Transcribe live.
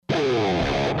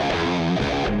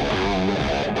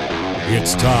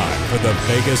It's time for the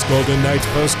Vegas Golden Knights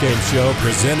postgame show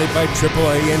presented by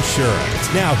AAA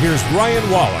Insurance. Now here's Ryan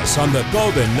Wallace on the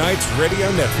Golden Knights Radio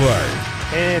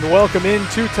Network. And welcome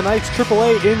into tonight's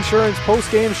AAA Insurance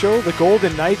postgame show. The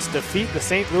Golden Knights defeat the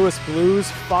St. Louis Blues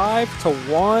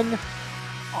 5-1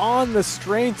 on the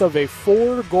strength of a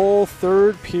 4-goal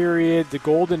third period. The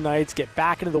Golden Knights get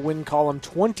back into the win column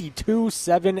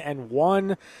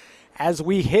 22-7-1. As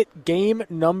we hit game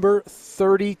number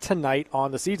 30 tonight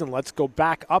on the season. Let's go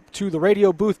back up to the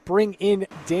radio booth, bring in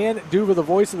Dan D'Uva, the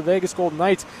voice of the Vegas Golden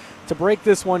Knights, to break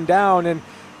this one down. And,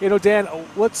 you know, Dan,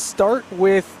 let's start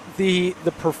with the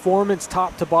performance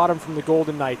top to bottom from the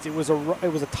Golden Knights. It was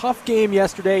a tough game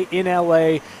yesterday in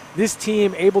LA. This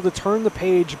team able to turn the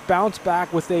page, bounce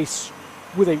back with a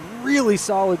really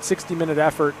solid 60-minute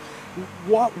effort.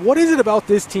 What is it about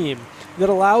this team that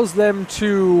allows them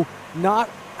to not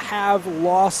have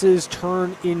losses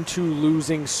turn into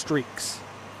losing streaks?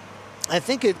 I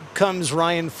think it comes,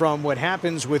 Ryan, from what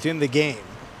happens within the game.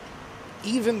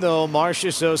 Even though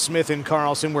Marchessault, Smith, and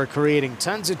Karlsson were creating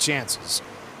tons of chances,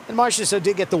 and Marchessault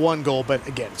did get the one goal, but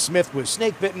again, Smith was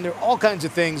snake-bitten. There all kinds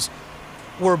of things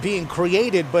were being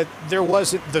created, but there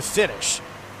wasn't the finish.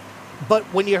 But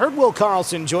when you heard Will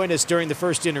Karlsson join us during the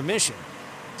first intermission,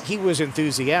 he was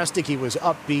enthusiastic, he was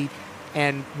upbeat,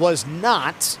 and was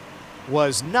not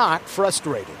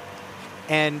frustrated.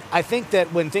 And I think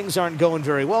that when things aren't going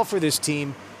very well for this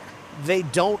team, they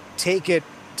don't take it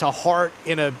to heart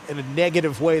in a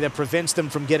negative way that prevents them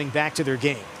from getting back to their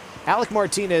game. Alec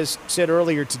Martinez said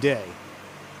earlier today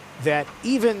that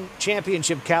even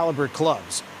championship caliber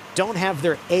clubs don't have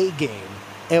their A game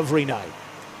every night.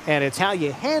 And it's how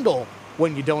you handle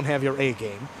when you don't have your A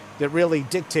game that really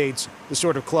dictates the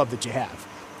sort of club that you have.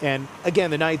 And again,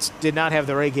 the Knights did not have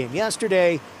their A game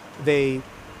yesterday. They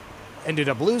ended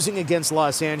up losing against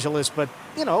Los Angeles, but,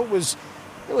 you know, it was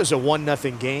a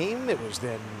 1-0 game. It was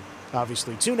then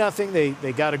obviously 2-0.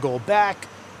 They got a goal back.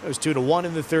 It was 2-1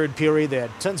 in the third period. They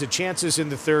had tons of chances in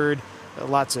the third,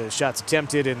 lots of shots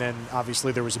attempted, and then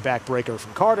obviously there was a backbreaker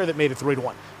from Carter that made it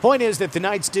 3-1. Point is that the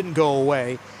Knights didn't go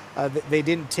away. They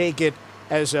didn't take it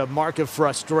as a mark of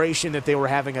frustration that they were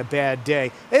having a bad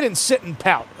day. They didn't sit and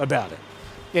pout about it.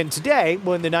 And today,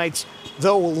 when the Knights,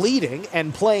 though leading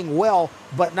and playing well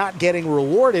but not getting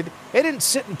rewarded, they didn't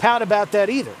sit and pout about that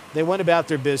either. They went about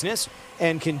their business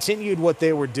and continued what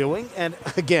they were doing. And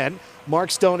again,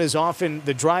 Mark Stone is often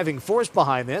the driving force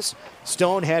behind this.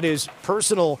 Stone had his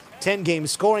personal 10-game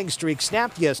scoring streak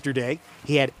snapped yesterday.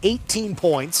 He had 18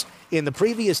 points in the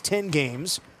previous 10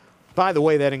 games. By the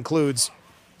way, that includes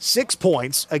 6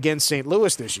 points against St.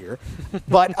 Louis this year.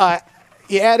 But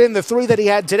you add in the 3 that he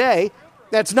had today,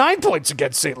 that's 9 points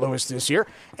against St. Louis this year.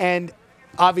 And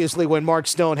obviously when Mark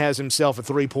Stone has himself a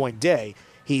 3-point day,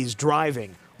 he's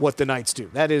driving what the Knights do.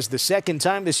 That is the second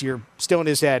time this year Stone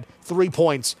has had 3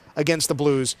 points against the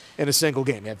Blues in a single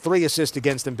game. He had 3 assists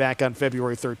against them back on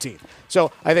February 13th.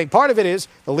 So I think part of it is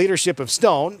the leadership of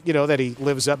Stone, you know, that he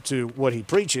lives up to what he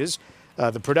preaches,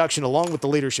 the production along with the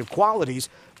leadership qualities,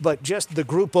 but just the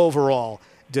group overall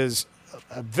does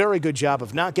a very good job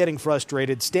of not getting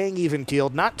frustrated, staying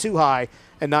even-keeled, not too high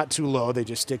and not too low. They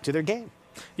just stick to their game.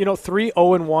 You know,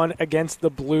 3-0-1 against the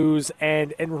Blues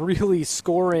and really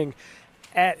scoring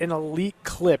at an elite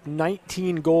clip,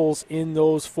 19 goals in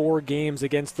those 4 games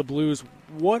against the Blues.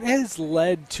 What has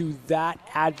led to that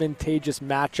advantageous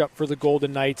matchup for the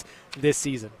Golden Knights this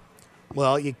season?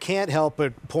 Well, you can't help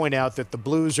but point out that the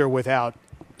Blues are without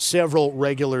several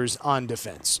regulars on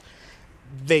defense.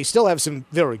 They still have some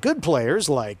very good players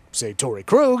like, say, Torrey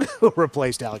Krug, who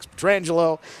replaced Alex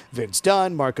Pietrangelo, Vince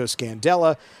Dunn, Marco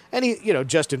Scandella, and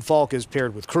Justin Falk is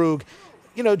paired with Krug.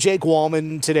 You know, Jake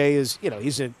Wallman today is,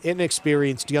 he's an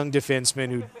inexperienced young defenseman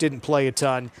who didn't play a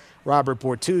ton. Robert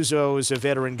Bortuzzo is a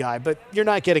veteran guy, but you're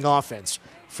not getting offense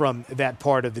from that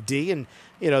part of the D, and,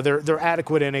 they're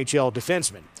adequate NHL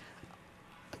defensemen.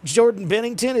 Jordan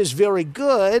Binnington is very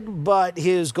good, but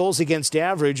his goals against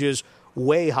average is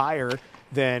way higher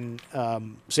than,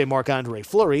 say, Marc-Andre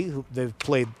Fleury, who they've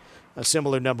played a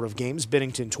similar number of games.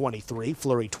 Binnington 23,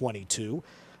 Fleury 22.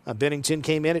 Binnington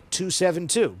came in at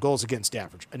 .272 goals against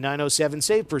average, a .907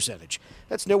 save percentage.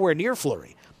 That's nowhere near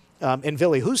Fleury. And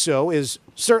Ville Husso is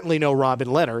certainly no Robin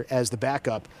Lehner as the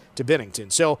backup to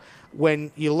Binnington. So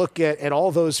when you look at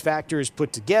all those factors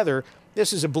put together,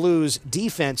 this is a Blues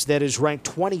defense that is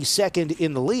ranked 22nd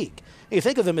in the league. You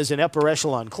think of them as an upper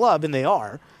echelon club, and they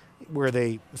are, where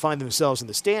they find themselves in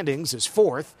the standings as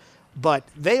 4th, but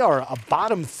they are a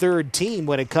bottom 3rd team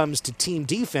when it comes to team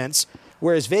defense,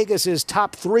 whereas Vegas is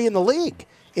top 3 in the league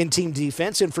in team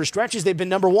defense, and for stretches they've been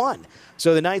number one.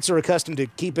 So the Knights are accustomed to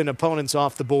keeping opponents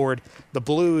off the board. The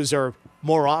Blues are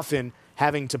more often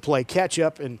having to play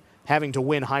catch-up and having to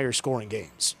win higher-scoring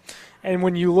games. And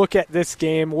when you look at this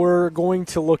game, we're going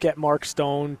to look at Mark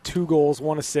Stone, 2 goals,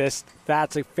 1 assist.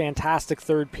 That's a fantastic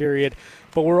third period.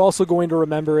 But we're also going to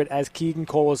remember it as Keegan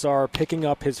Kolesar picking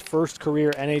up his first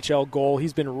career NHL goal.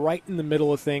 He's been right in the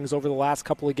middle of things over the last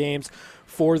couple of games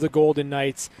for the Golden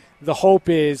Knights. The hope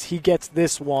is he gets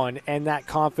this one, and that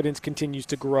confidence continues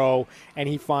to grow, and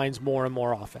he finds more and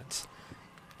more offense.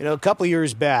 You know, a couple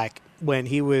years back when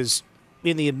he was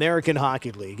in the American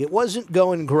Hockey League, it wasn't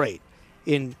going great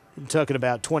I'm talking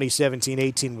about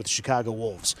 2017-18 with the Chicago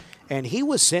Wolves. And he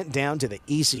was sent down to the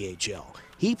ECHL.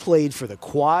 He played for the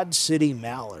Quad City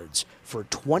Mallards for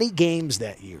 20 games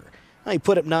that year. Now, he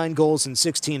put up 9 goals and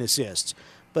 16 assists.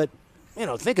 But, you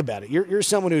know, think about it. You're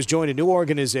someone who's joined a new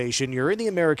organization. You're in the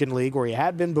American League where you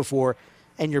had been before,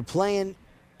 and you're playing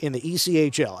in the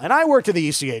ECHL. And I worked in the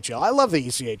ECHL. I love the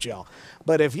ECHL.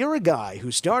 But if you're a guy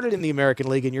who started in the American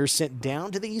League and you're sent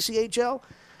down to the ECHL,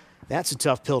 that's a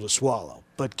tough pill to swallow.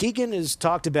 But Keegan has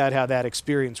talked about how that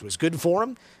experience was good for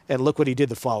him, and look what he did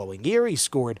the following year. He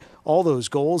scored all those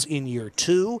goals in year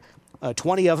 2,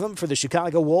 20 of them for the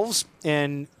Chicago Wolves,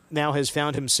 and now has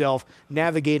found himself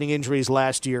navigating injuries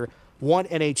last year, 1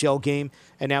 NHL game,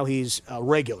 and now he's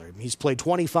regular. He's played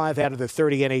 25 out of the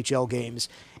 30 NHL games,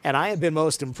 and I have been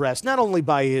most impressed not only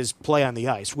by his play on the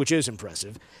ice, which is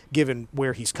impressive given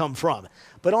where he's come from,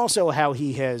 but also how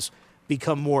he has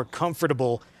become more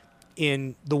comfortable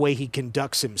in the way he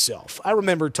conducts himself. I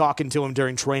remember talking to him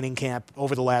during training camp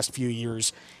over the last few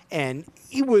years, and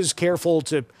he was careful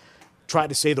to try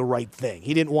to say the right thing.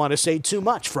 He didn't want to say too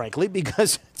much, frankly,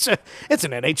 because it's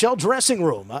an NHL dressing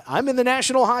room. I'm in the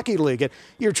National Hockey League, and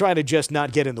you're trying to just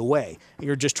not get in the way.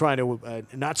 You're just trying to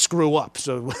not screw up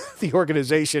so the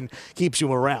organization keeps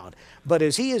you around. But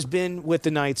as he has been with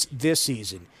the Knights this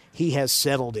season, he has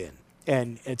settled in,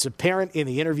 and it's apparent in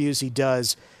the interviews he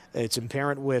does. It's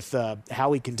apparent with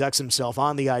how he conducts himself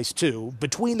on the ice, too,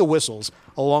 between the whistles,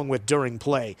 along with during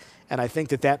play. And I think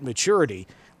that maturity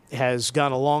has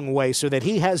gone a long way so that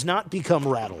he has not become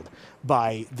rattled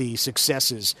by the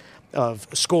successes of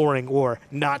scoring or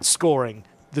not scoring,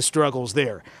 the struggles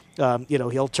there.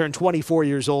 He'll turn 24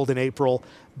 years old in April,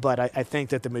 but I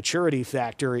think that the maturity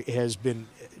factor has been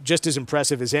just as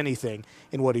impressive as anything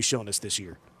in what he's shown us this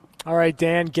year. All right,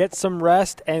 Dan, get some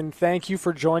rest, and thank you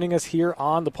for joining us here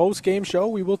on the post-game show.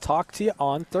 We will talk to you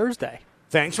on Thursday.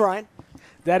 Thanks, Ryan.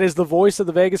 That is the voice of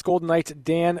the Vegas Golden Knights,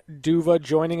 Dan D'Uva,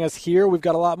 joining us here. We've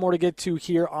got a lot more to get to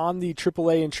here on the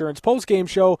AAA Insurance post-game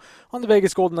show on the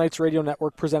Vegas Golden Knights Radio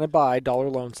Network, presented by Dollar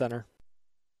Loan Center.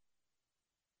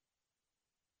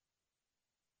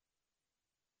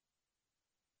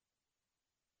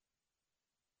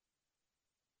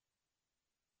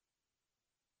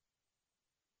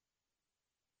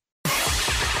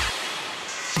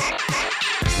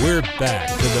 We're back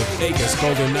to the Vegas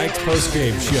Golden Knights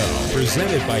postgame show,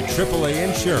 presented by AAA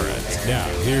Insurance. Now,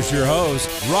 here's your host,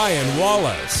 Ryan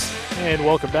Wallace. And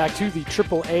welcome back to the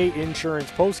AAA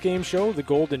Insurance postgame show. The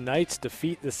Golden Knights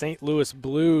defeat the St. Louis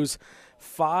Blues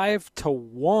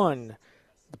 5-1.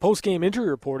 The postgame injury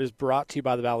report is brought to you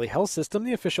by the Valley Health System,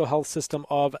 the official health system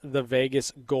of the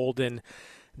Vegas Golden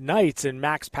Knights. And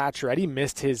Max Pacioretty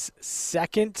missed his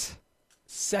second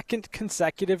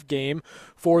consecutive game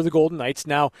for the Golden Knights.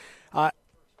 Now,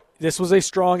 this was a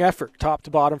strong effort, top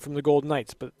to bottom, from the Golden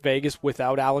Knights. But Vegas,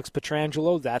 without Alex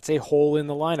Pietrangelo, that's a hole in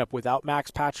the lineup. Without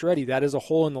Max Pacioretty, that is a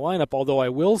hole in the lineup. Although I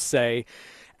will say,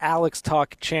 Alex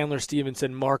Tuch, Chandler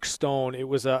Stevenson, Mark Stone, it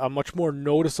was a much more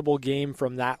noticeable game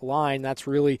from that line. That's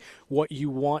really what you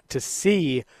want to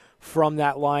see from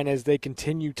that line as they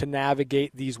continue to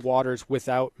navigate these waters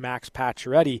without Max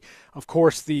Pacioretty. Of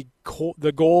course, the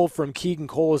goal from Keegan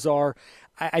Kolesar,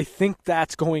 I think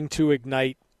that's going to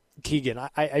ignite Keegan.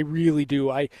 I really do.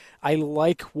 I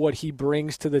like what he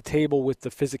brings to the table with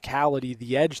the physicality,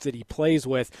 the edge that he plays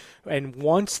with. And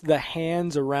once the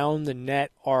hands around the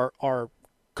net are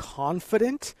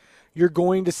confident, you're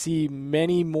going to see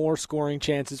many more scoring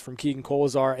chances from Keegan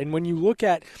Kolesar. And when you look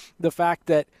at the fact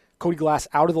that Cody Glass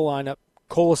out of the lineup,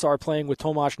 Kolesar playing with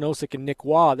Tomas Nosek and Nick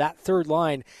Waugh, that third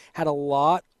line had a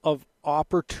lot of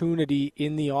opportunity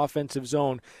in the offensive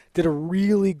zone, did a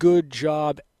really good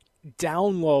job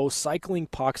down low, cycling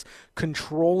pucks,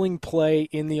 controlling play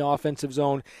in the offensive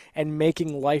zone, and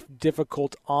making life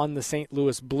difficult on the St.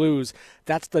 Louis Blues.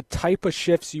 That's the type of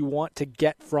shifts you want to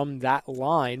get from that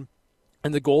line,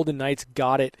 and the Golden Knights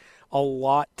got it a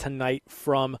lot tonight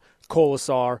from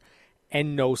Kolesar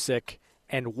and Nosek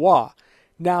and Waugh.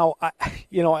 Now,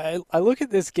 I look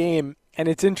at this game, And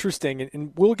it's interesting,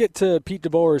 and we'll get to Pete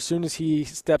DeBoer as soon as he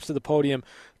steps to the podium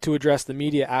to address the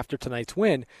media after tonight's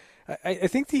win. I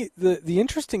think the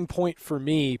interesting point for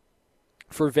me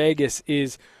for Vegas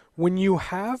is when you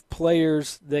have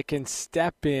players that can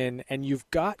step in and you've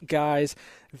got guys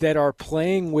that are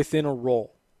playing within a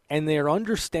role and they're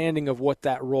understanding of what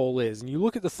that role is. And you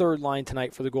look at the third line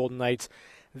tonight for the Golden Knights,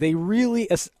 they really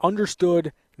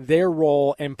understood their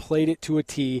role and played it to a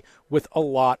T with a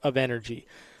lot of energy.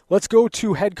 Let's go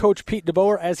to head coach Pete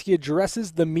DeBoer as he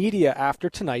addresses the media after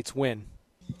tonight's win.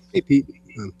 Hey, Pete.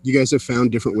 You guys have found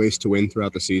different ways to win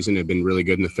throughout the season, have been really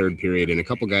good in the third period, and a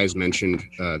couple guys mentioned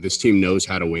this team knows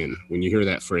how to win. When you hear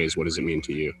that phrase, what does it mean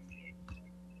to you?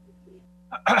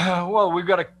 Well,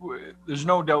 there's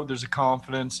no doubt there's a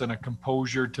confidence and a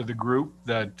composure to the group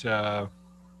that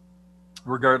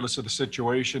regardless of the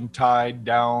situation, tied,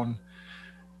 down,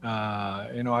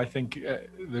 I think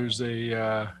there's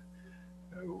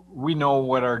we know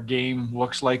what our game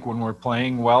looks like when we're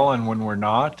playing well and when we're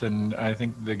not. And I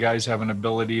think the guys have an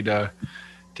ability to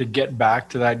get back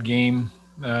to that game,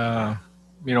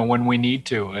 when we need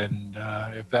to. And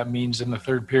if that means in the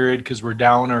third period because we're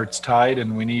down or it's tied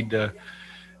and we need to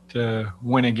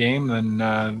win a game, then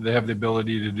they have the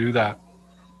ability to do that.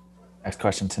 Next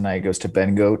question tonight goes to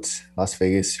Ben Goetz, Las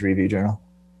Vegas Review-Journal.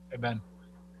 Hey, Ben.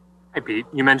 Hey, Pete.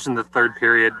 You mentioned the third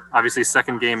period, obviously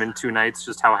second game in 2 nights.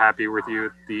 Just how happy with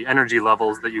you, the energy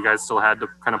levels that you guys still had to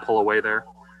kind of pull away there?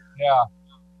 Yeah,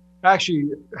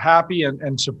 actually happy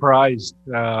and surprised.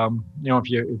 If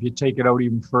you take it out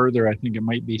even further, I think it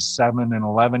might be 7 and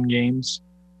 11 games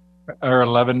or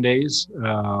 11 days,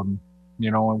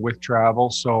 with travel.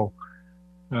 So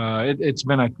it's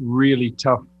been a really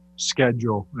tough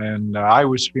schedule, and I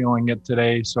was feeling it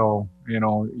today. So,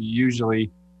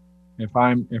 usually if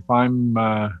I'm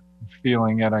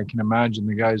feeling it, I can imagine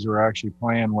the guys who are actually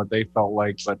playing what they felt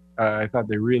like. But I thought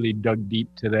they really dug deep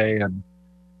today, and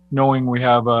knowing we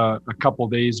have a couple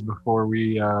days before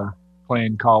we play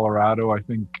in Colorado, I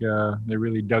think they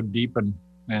really dug deep and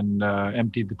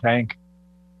emptied the tank.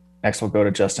 Next, we'll go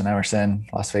to Justin Emerson,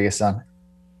 Las Vegas Sun.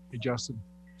 Hey, Justin.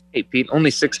 Hey, Pete,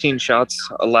 only 16 shots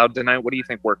allowed tonight. What do you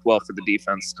think worked well for the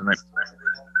defense tonight?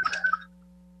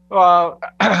 Well,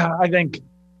 I think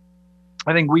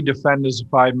we defend as a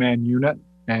 5-man unit,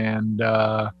 and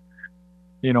I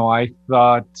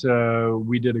thought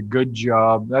we did a good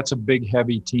job. That's a big,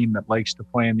 heavy team that likes to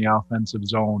play in the offensive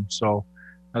zone. So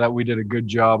I thought we did a good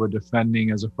job of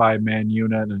defending as a 5-man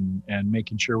unit and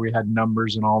making sure we had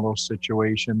numbers in all those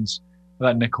situations. I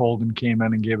thought Nick Holden came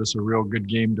in and gave us a real good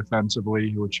game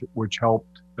defensively, which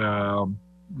helped. And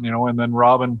then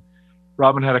Robin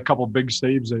had a couple big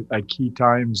saves at key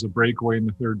times. The breakaway in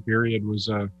the third period was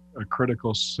a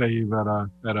critical save at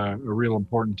a real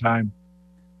important time.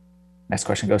 Next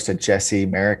question goes to Jesse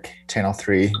Merrick, Channel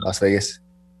 3, Las Vegas.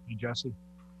 Hey, Jesse.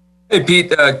 Hey,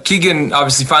 Pete. Keegan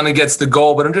obviously finally gets the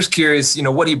goal, but I'm just curious,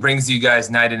 what he brings to you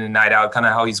guys night in and night out, kind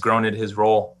of how he's grown in his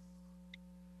role.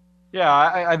 Yeah,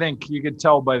 I think you could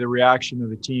tell by the reaction of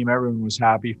the team. Everyone was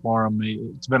happy for him.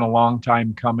 It's been a long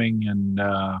time coming, and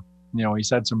he's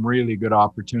had some really good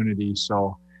opportunities.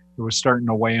 So it was starting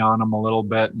to weigh on him a little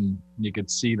bit, and you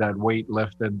could see that weight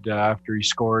lifted after he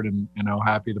scored, and how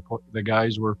happy the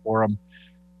guys were for him.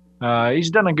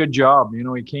 He's done a good job.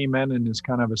 He came in and has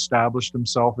kind of established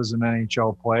himself as an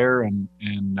NHL player, and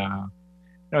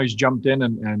he's jumped in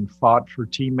and fought for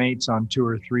teammates on 2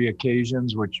 or 3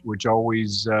 occasions, which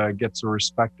always gets the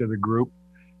respect of the group.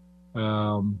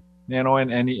 And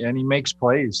he makes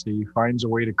plays. He finds a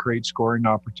way to create scoring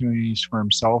opportunities for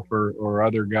himself or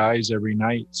other guys every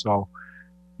night. So,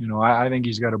 I think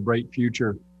he's got a bright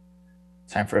future.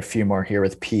 Time for a few more here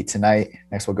with Pete tonight.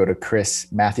 Next, we'll go to Chris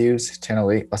Matthews,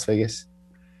 Channel 8, Las Vegas.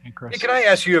 Hey, Chris. Hey, can I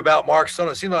ask you about Mark Stone?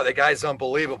 It seems like the guy's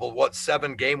unbelievable.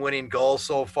 7 game-winning goals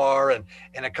so far and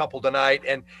a couple tonight.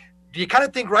 And do you kind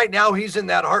of think right now he's in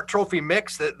that Hart Trophy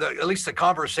mix, that at least the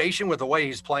conversation with the way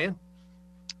he's playing?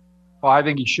 Well, I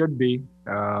think he should be.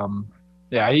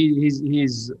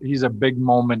 He's a big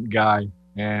moment guy,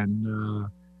 and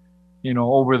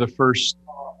over the first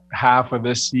half of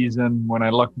this season, when I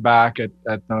look back at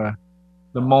the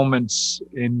moments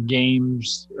in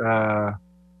games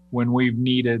when we've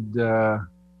needed a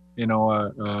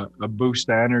boost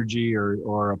of energy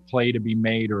or a play to be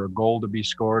made or a goal to be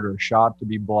scored or a shot to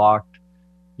be blocked,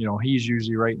 he's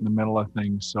usually right in the middle of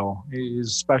things. So he's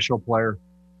a special player.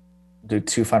 Do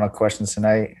 2 final questions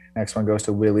tonight. Next one goes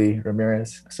to Willie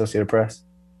Ramirez, Associated Press.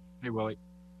 Hey, Willie.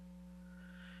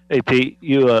 Hey, Pete.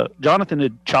 Jonathan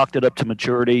had chalked it up to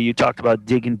maturity. You talked about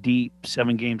digging deep,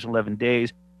 7 games, 11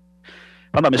 days.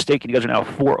 I'm not mistaken, you guys are now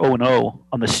 4-0-0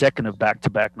 on the second of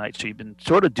back-to-back nights. So you've been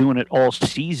sort of doing it all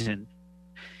season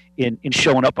in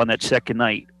showing up on that second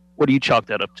night. What do you chalk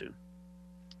that up to?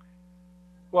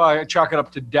 Well, I chalk it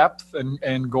up to depth and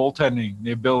goaltending,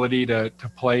 the ability to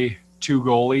play two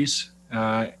goalies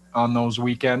on those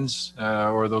weekends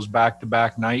or those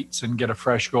back-to-back nights and get a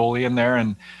fresh goalie in there,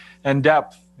 and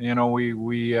depth. You know,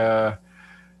 we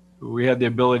had the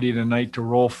ability tonight to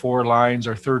roll four lines.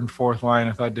 Our third and fourth line,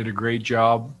 I thought, did a great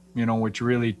job, you know, which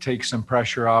really takes some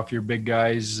pressure off your big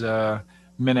guys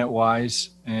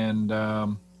minute-wise. And,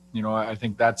 you know, I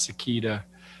think that's the key to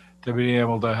being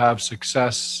able to have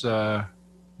success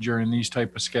during these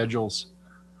type of schedules.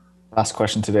 Last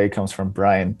question today comes from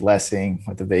Brian Blessing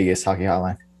with the Vegas Hockey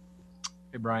Hotline.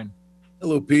 Hey, Brian.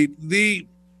 Hello, Pete. The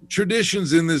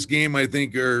traditions in this game, I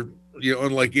think, are, you know,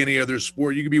 unlike any other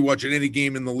sport. You could be watching any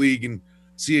game in the league and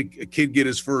see a kid get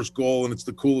his first goal, and it's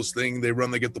the coolest thing. They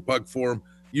get the puck for him.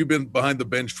 You've been behind the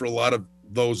bench for a lot of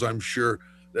those, I'm sure.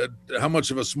 How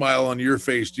much of a smile on your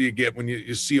face do you get when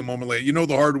you see a moment like, you know,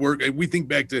 the hard work? We think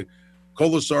back to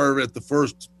Kolesar at the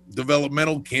first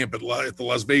developmental camp at the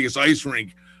Las Vegas Ice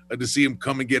Rink to see him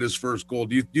come and get his first goal.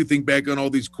 Do you think back on all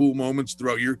these cool moments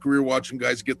throughout your career watching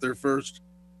guys get their first?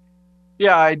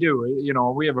 Yeah, I do. You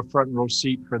know, we have a front row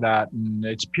seat for that, and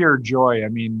it's pure joy. I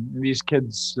mean, these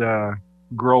kids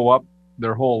grow up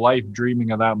their whole life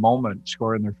dreaming of that moment,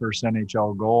 scoring their first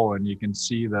NHL goal, and you can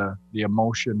see the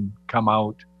emotion come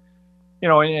out. You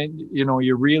know, and you know,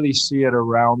 you really see it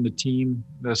around the team,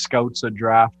 the scouts that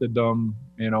drafted them.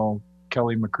 You know,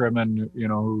 Kelly McCrimmon, you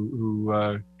know,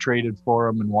 who traded for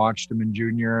him and watched him in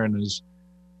junior and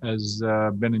has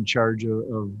been in charge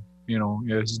of you know,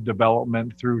 his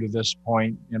development through to this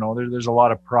point. You know, there's a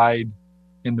lot of pride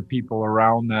in the people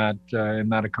around that in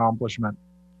that accomplishment.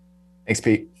 Thanks,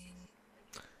 Pete.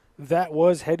 That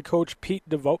was head coach Pete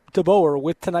DeBoer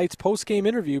with tonight's post-game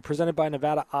interview presented by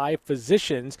Nevada Eye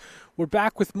Physicians. We're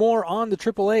back with more on the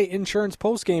AAA Insurance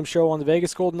post-game show on the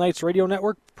Vegas Golden Knights radio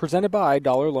network presented by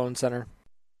Dollar Loan Center.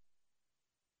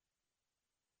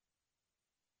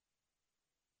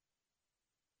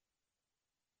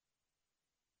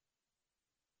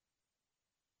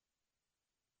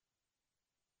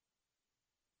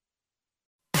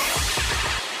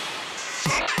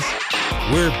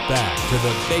 We're back to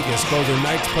the Vegas Golden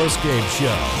Knights postgame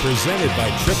show, presented by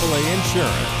AAA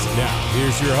Insurance. Now,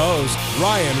 here's your host,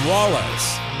 Ryan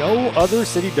Wallace. No other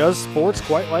city does sports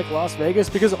quite like Las Vegas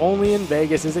because only in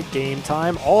Vegas is it game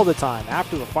time all the time.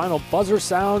 After the final buzzer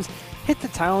sounds, hit the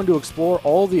town to explore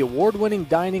all the award-winning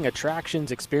dining,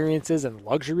 attractions, experiences, and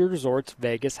luxury resorts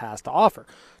Vegas has to offer.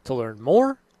 To learn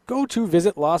more, go to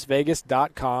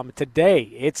visitlasvegas.com today.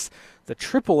 It's the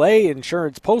AAA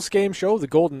Insurance postgame show. The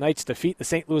Golden Knights defeat the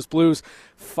St. Louis Blues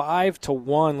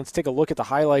 5-1. Let's take a look at the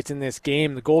highlights in this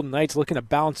game. The Golden Knights, looking to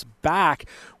bounce back,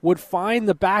 would find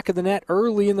the back of the net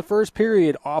early in the first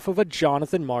period off of a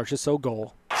Jonathan Marchessault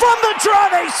goal. From the draw,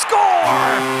 they score!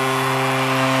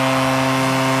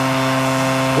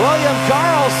 William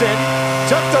Karlsson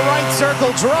took the right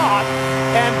circle draw,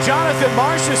 and Jonathan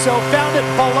Marchessault found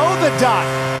it below the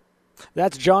dot.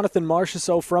 That's Jonathan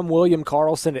Marchessault from William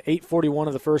Karlsson at 8:41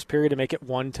 of the first period to make it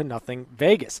 1-0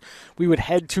 Vegas. We would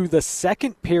head to the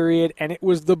second period, and it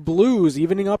was the Blues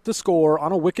evening up the score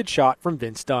on a wicked shot from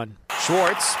Vince Dunn.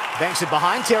 Schwartz banks it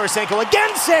behind Tarasenko.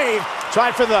 Again save.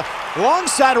 Tried for the long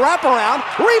side wraparound.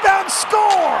 Rebound,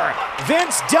 score!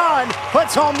 Vince Dunn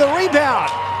puts home the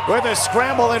rebound. With a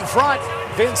scramble in front,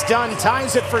 Vince Dunn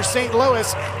ties it for St.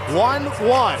 Louis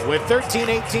 1-1 with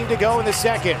 13:18 to go in the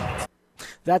second.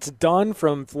 That's done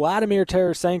from Vladimir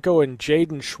Tarasenko and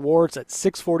Jaden Schwartz at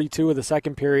 6:42 of the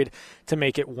second period to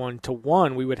make it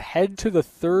 1-1. We would head to the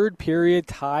third period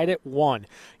tied at 1.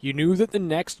 You knew that the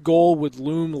next goal would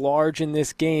loom large in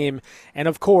this game, and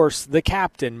of course, the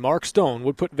captain, Mark Stone,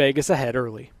 would put Vegas ahead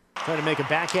early. Trying to make a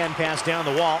backhand pass down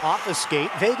the wall, off the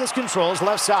skate. Vegas controls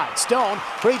left side. Stone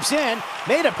creeps in,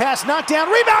 made a pass, knocked down,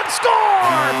 rebound,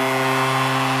 score!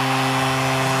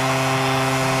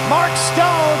 Mark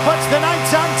Stone puts the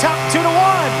Knights on top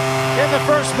 2-1 in the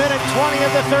first minute 20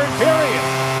 of the third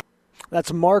period.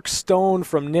 That's Mark Stone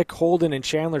from Nick Holden and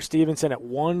Chandler Stevenson at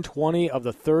 1:20 of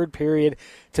the third period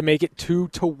to make it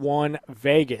 2-1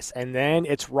 Vegas. And then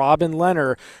it's Robin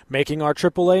Lehner making our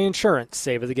AAA Insurance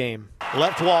save of the game.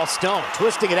 Left wall, Stone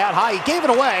twisting it out high. He gave it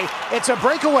away. It's a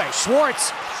breakaway.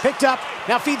 Schwartz picked up,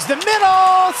 now feeds the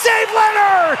middle. Save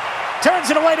Lehner! Turns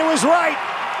it away to his right.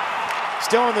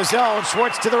 Still in the zone.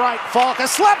 Schwartz to the right. Falk, a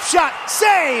slap shot.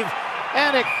 Save!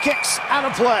 And it kicks out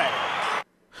of play.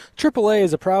 AAA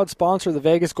is a proud sponsor of the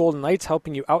Vegas Golden Knights,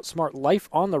 helping you outsmart life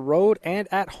on the road and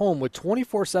at home with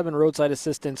 24/7 roadside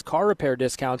assistance, car repair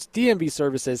discounts, DMV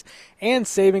services, and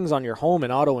savings on your home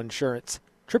and auto insurance.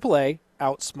 AAA,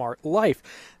 outsmart life.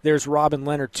 There's Robin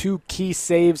Leonard, 2 key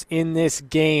saves in this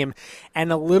game,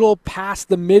 and a little past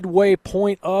the midway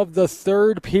point of the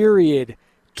third period,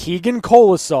 Keegan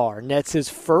Kolesar nets his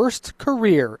first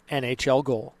career NHL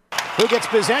goal. Who gets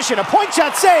possession? A point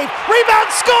shot save.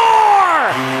 Rebound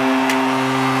score!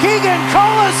 Keegan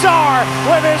Kolesar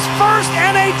with his first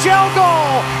NHL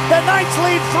goal. The Knights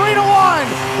lead 3-1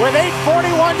 with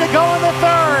 8:41 to go in the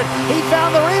third. He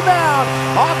found the rebound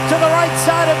off to the right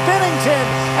side of Binnington,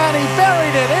 and he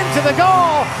buried it into the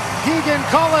goal. Keegan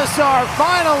Kolesar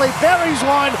finally buries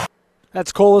one.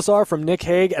 That's Kolesar from Nick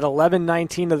Hague at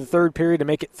 11:19 of the third period to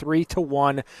make it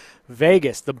 3-1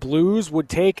 Vegas. The Blues would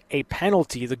take a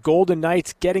penalty. The Golden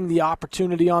Knights getting the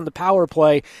opportunity on the power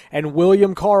play, and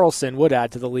William Karlsson would add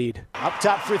to the lead. Up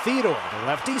top for Theodore. The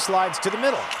lefty slides to the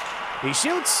middle. He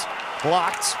shoots.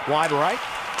 Blocked. Wide right.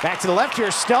 Back to the left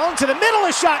here. Stone to the middle.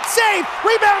 A shot. Save.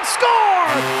 Rebound. Score!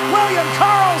 William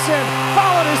Karlsson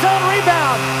followed his own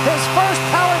rebound. His first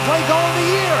power play goal of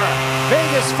the year.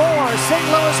 Vegas 4, St.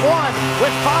 Louis 1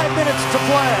 with 5 minutes to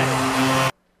play.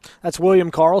 That's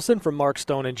William Karlsson from Mark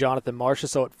Stone and Jonathan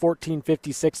Marchessault at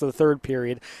 14:56 of the third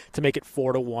period to make it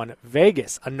 4-1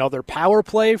 Vegas. Another power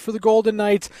play for the Golden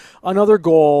Knights. Another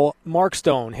goal. Mark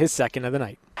Stone, his second of the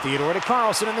night. Theodore to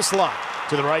Karlsson in the slot.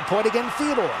 To the right point again,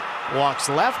 Theodore. Walks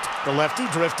left, the lefty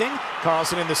drifting.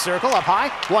 Karlsson in the circle, up high.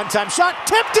 One-time shot,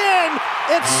 tipped in!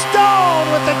 It's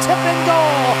Stone with the tip-in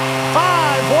goal.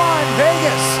 5-1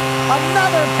 Vegas.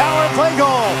 Another power play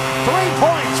goal. 3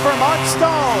 points for Mark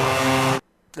Stone.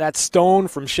 That's Stone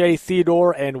from Shea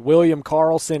Theodore and William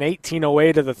Karlsson,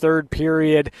 18:08 of the third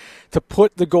period to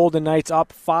put the Golden Knights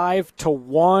up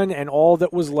 5-1, and all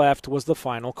that was left was the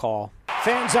final call.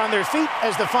 Fans on their feet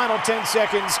as the final 10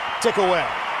 seconds tick away.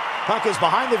 Puck is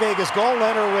behind the Vegas goal.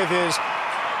 Leonard with his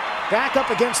back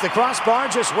up against the crossbar,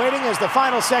 just waiting as the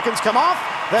final seconds come off.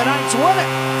 The Knights win it,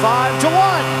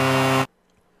 5-1.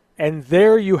 And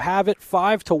there you have it,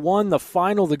 5-1, the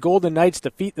final. The Golden Knights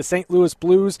defeat the St. Louis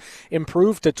Blues,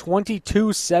 improve to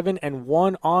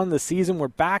 22-7-1 on the season. We're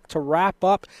back to wrap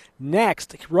up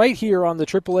next, right here on the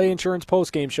AAA Insurance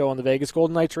Postgame Show on the Vegas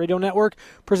Golden Knights Radio Network,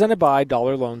 presented by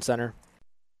Dollar Loan Center.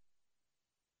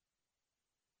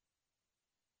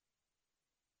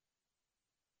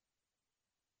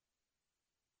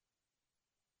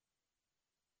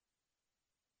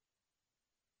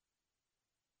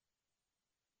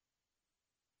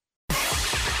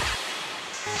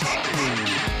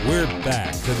 We're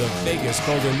back to the Vegas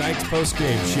Golden Knights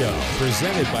postgame show,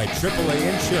 presented by AAA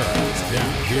Insurance.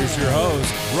 Now, here's your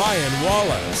host, Ryan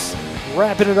Wallace.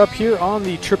 Wrapping it up here on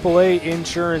the AAA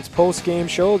Insurance postgame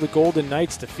show, the Golden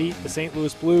Knights defeat the St.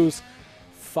 Louis Blues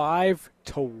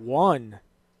 5-1,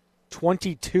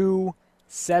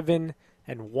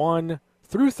 22-7-1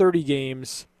 through 30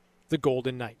 games. The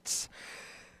Golden Knights.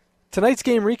 Tonight's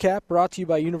game recap brought to you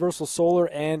by Universal Solar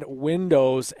and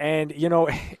Windows. And, you know,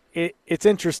 it's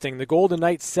interesting. The Golden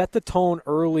Knights set the tone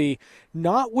early,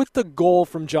 not with the goal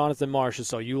from Jonathan Marchessault.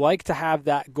 So you like to have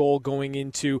that goal going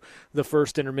into the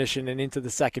first intermission and into the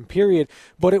second period,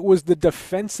 but it was the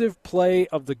defensive play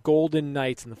of the Golden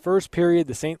Knights. In the first period,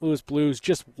 the St. Louis Blues,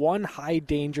 just one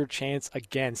high-danger chance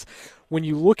against. When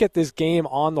you look at this game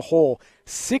on the whole,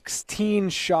 16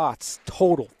 shots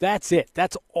total. That's it.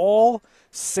 That's all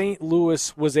St.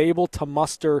 Louis was able to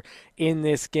muster in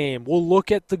this game. We'll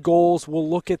look at the goals. We'll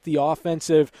look at the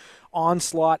offensive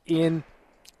onslaught in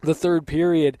the third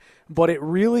period, but it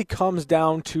really comes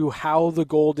down to how the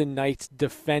Golden Knights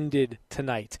defended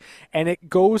tonight. And it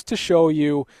goes to show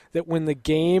you that when the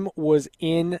game was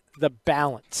in the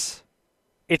balance,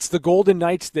 it's the Golden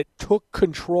Knights that took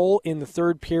control in the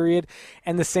third period,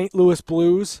 and the St. Louis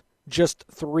Blues, just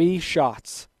 3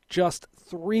 shots. Just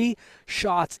 3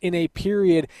 shots in a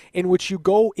period in which you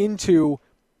go into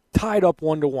tied up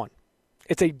 1-1.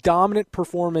 It's a dominant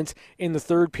performance in the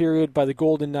third period by the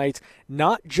Golden Knights,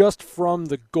 not just from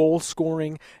the goal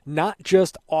scoring, not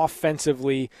just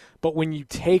offensively, but when you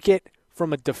take it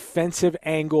from a defensive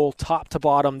angle, top to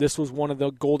bottom, this was one of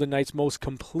the Golden Knights' most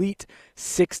complete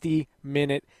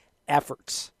 60-minute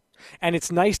efforts. And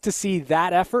it's nice to see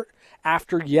that effort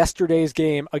after yesterday's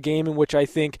game, a game in which I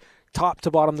think top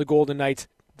to bottom the Golden Knights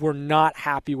were not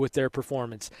happy with their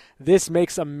performance. This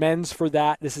makes amends for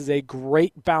that. This is a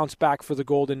great bounce back for the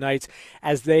Golden Knights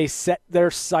as they set their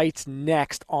sights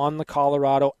next on the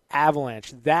Colorado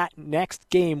Avalanche. That next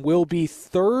game will be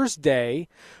Thursday.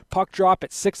 Puck drop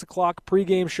at 6 o'clock.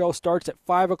 Pregame show starts at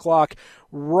 5 o'clock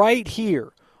right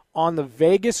here on the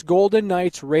Vegas Golden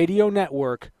Knights Radio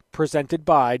Network, presented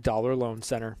by Dollar Loan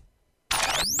Center.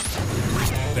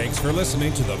 Thanks for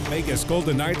listening to the Vegas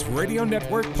Golden Knights Radio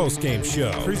Network postgame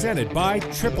show, presented by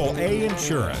AAA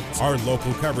Insurance. Our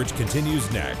local coverage continues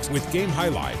next with game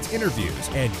highlights, interviews,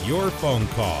 and your phone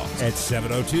calls at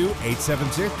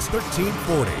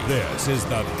 702-876-1340. This is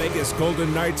the Vegas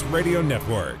Golden Knights Radio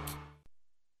Network.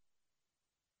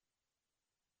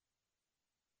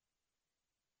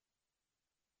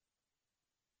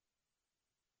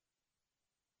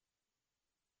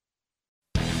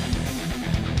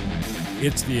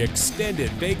 It's the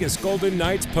extended Vegas Golden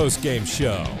Knights postgame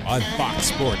show on Fox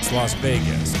Sports Las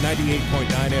Vegas, 98.9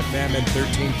 FM and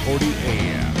 1340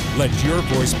 AM. Let your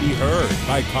voice be heard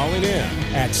by calling in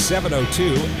at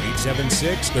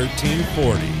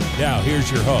 702-876-1340. Now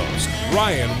here's your host,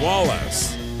 Ryan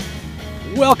Wallace.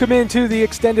 Welcome into the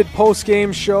extended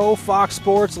postgame show, Fox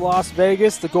Sports Las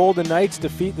Vegas. The Golden Knights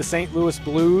defeat the St. Louis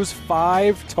Blues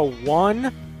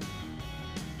 5-1.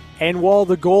 And while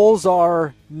the goals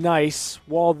are nice,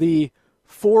 while the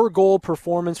 4-goal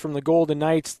performance from the Golden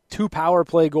Knights, 2 power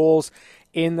play goals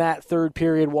in that third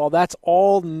period, while that's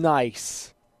all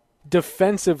nice,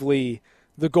 defensively,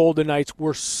 the Golden Knights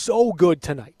were so good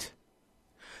tonight.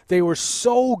 They were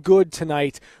so good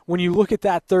tonight. When you look at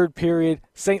that third period,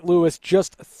 St. Louis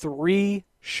just 3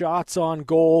 shots on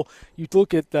goal. You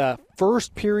look at the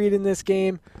first period in this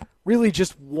game, really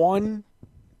just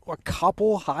a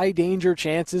couple high-danger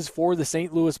chances for the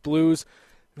St. Louis Blues.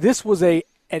 This was an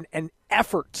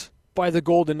effort by the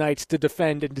Golden Knights to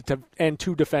defend and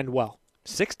to defend well.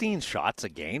 16 shots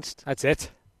against. That's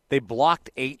it. They blocked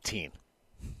 18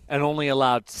 and only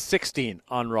allowed 16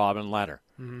 on Robin Lehner.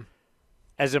 Mm-hmm.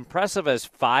 As impressive as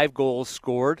 5 goals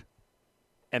scored,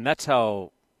 and that's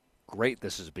how great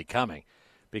this is becoming,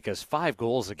 because 5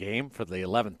 goals a game for the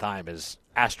 11th time is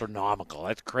astronomical.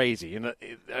 That's crazy. You know,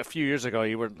 a few years ago,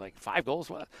 you were like, 5 goals?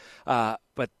 What?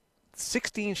 But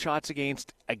 16 shots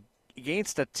against a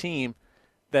team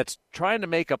that's trying to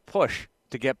make a push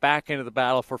to get back into the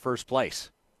battle for first place.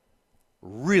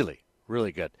 Really,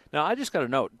 really good. Now, I just got to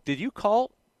note, did you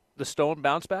call the Stone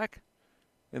bounce back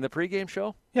in the pregame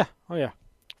show? Yeah. Oh, yeah.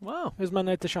 Wow. It was my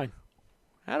night to shine.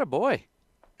 Attaboy.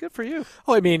 Good for you.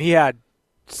 Oh, I mean, he had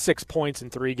 6 points in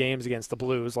 3 games against the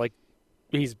Blues. Like,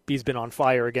 he's been on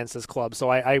fire against his club. So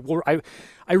I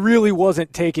really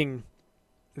wasn't taking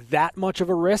that much of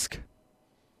a risk.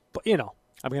 But, you know.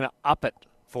 I'm going to up it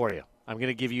for you. I'm going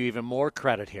to give you even more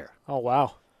credit here. Oh,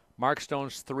 wow. Mark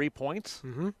Stone's 3 points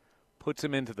puts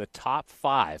him into the top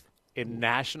 5 in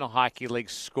National Hockey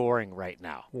League scoring right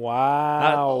now.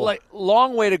 Wow.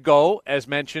 Long way to go, as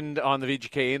mentioned on the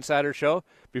VGK Insider Show,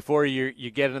 before you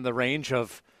get in the range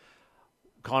of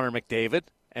Connor McDavid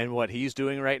and what he's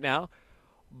doing right now.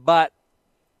 But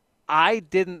I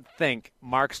didn't think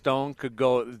Mark Stone could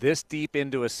go this deep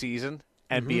into a season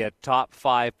and be a top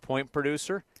 5 point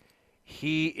producer.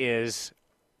 He is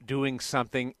doing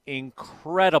something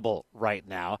incredible right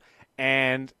now.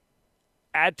 And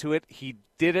add to it, he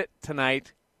did it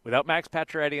tonight without Max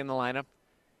Pacioretty in the lineup.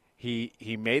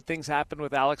 He made things happen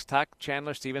with Alex Tuch,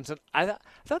 Chandler Stevenson. I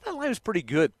thought that line was pretty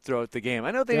good throughout the game.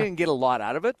 I know they didn't get a lot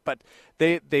out of it, but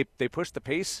they pushed the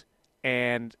pace,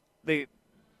 and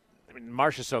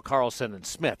Marchessault, Carlson, and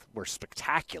Smith were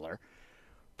spectacular.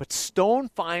 But Stone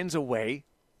finds a way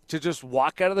to just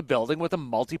walk out of the building with a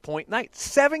multi-point night.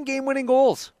 7 game-winning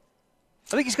goals. I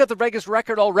think he's got the Vegas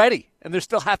record already, and there's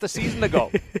still half the season to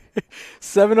go.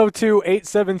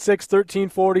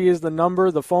 702-876-1340 is the number.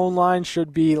 The phone line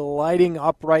should be lighting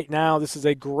up right now. This is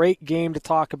a great game to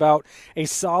talk about. A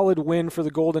solid win for the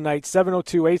Golden Knights.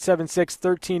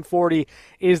 702-876-1340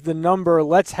 is the number.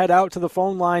 Let's head out to the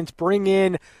phone lines. Bring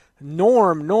in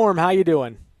Norm. Norm, how you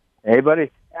doing? Hey,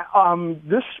 buddy.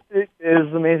 This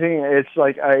is amazing. It's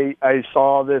like I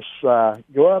saw this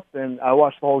go up, and I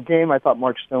watched the whole game. I thought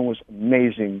Mark Stone was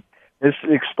amazing. This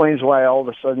explains why all of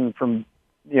a sudden from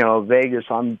Vegas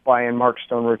I'm buying Mark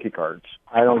Stone rookie cards.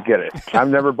 I don't get it. I've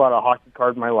never bought a hockey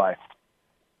card in my life.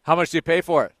 How much do you pay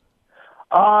for it?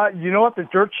 You know what? They're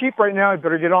dirt cheap right now. I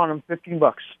better get on them. $15.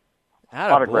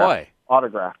 Attaboy.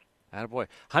 Autographed. Attaboy.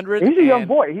 He's a young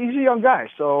boy. He's a young guy.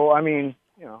 So, I mean,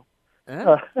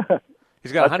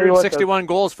 He's got 161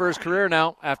 goals for his career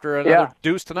now after another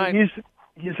deuce tonight. He's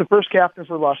the first captain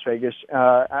for Las Vegas.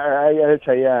 I got to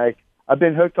tell you, I've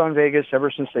been hooked on Vegas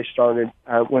ever since they started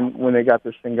when they got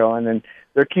this thing going, and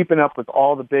they're keeping up with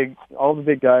all the big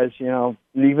guys. Even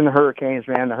the Hurricanes,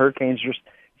 man. The Hurricanes it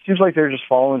seems like they're just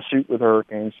following suit with the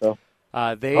Hurricanes. So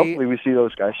hopefully we see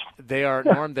those guys. They are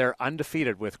Norm. They're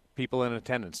undefeated with people in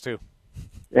attendance too.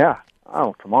 Yeah.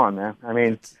 Oh, come on, man. I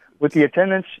mean, with the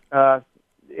attendance.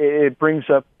 it brings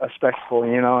up a spectacle,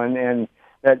 and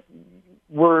that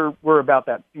we're about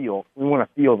that feel. We want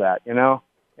to feel that, and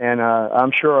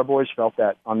I'm sure our boys felt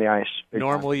that on the ice.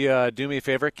 Norm, will you do me a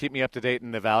favor? Keep me up to date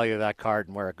in the value of that card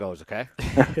and where it goes, okay?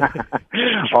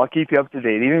 I'll keep you up to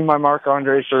date. Even my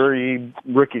Marc-Andre Fleury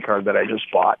rookie card that I just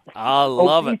bought. I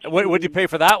love it. What did you pay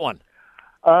for that one?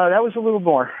 That was a little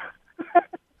more.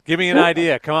 Give me an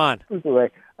idea. Come on. We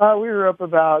were up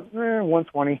about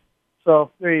 120.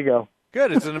 So there you go.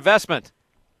 Good. It's an investment.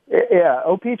 Yeah,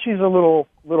 O-Pee-Chee's a little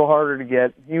harder to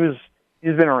get. He's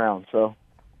been around, so.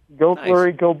 Go nice.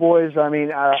 Fleury, go boys. I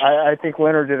mean, I think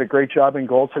Leonard did a great job in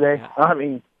goal today. I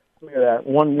mean, look at that.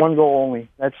 One goal only.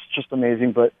 That's just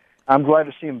amazing. But I'm glad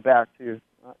to see him back, too,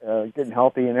 getting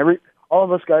healthy. And all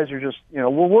of us guys are just, we're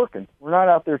working. We're not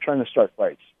out there trying to start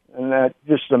fights. And that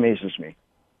just amazes me.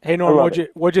 Hey, Norm,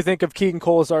 what'd you think of Keegan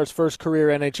Colasar's first career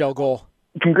NHL goal?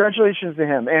 Congratulations to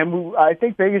him. And I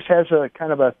think Vegas has a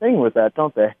kind of a thing with that,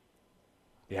 don't they?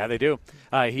 Yeah, they do.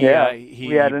 We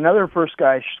had another first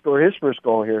guy score his first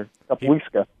goal here a couple weeks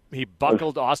ago. He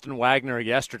buckled Austin Wagner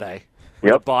yesterday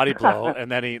with a body blow,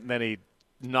 and then he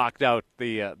knocked out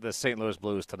the St. Louis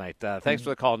Blues tonight. Thanks for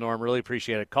the call, Norm. Really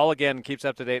appreciate it. Call again. Keeps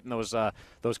up to date in those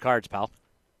cards, pal.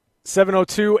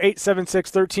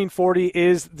 702-876-1340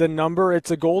 is the number.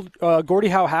 It's a Gordie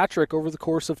Howe hat trick over the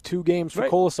course of 2 games for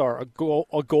Colasar.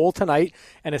 A goal tonight,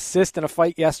 an assist, and a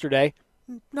fight yesterday.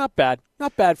 Not bad.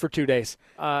 Not bad for 2 days.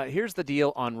 Here's the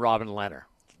deal on Robin Lehner.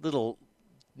 Little,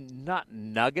 not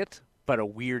nugget, but a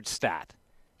weird stat.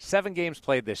 7 games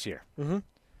played this year. Mm-hmm.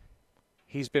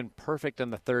 He's been perfect in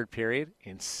the third period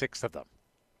in 6 of them.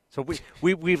 So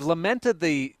we've lamented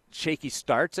the shaky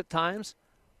starts at times.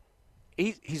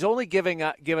 He's only given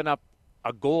up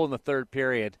a goal in the third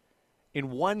period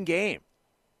in 1 game.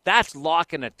 That's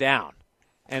locking it down.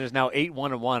 And is now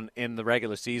 8-1-1 in the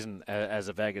regular season as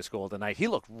a Vegas Golden Knight. He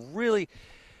looked really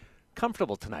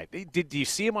comfortable tonight. Did you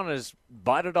see him on his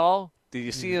butt at all? Did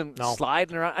you see him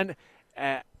sliding around?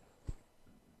 And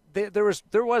there was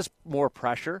more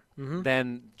pressure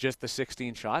than just the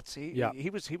 16 shots. He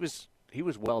was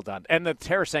well done. And the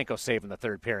Tarasenko save in the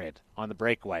third period on the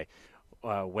breakaway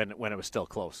when it was still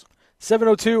close.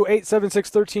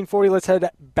 702-876-1340. Let's head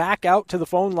back out to the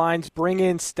phone lines. Bring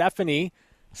in Stephanie.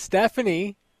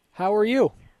 Stephanie, how are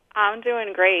you? I'm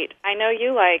doing great. I know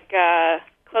you like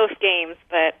close games,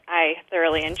 but I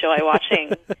thoroughly enjoy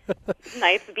watching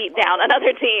Knights beat down on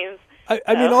other teams. I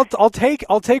mean,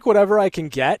 I'll take whatever I can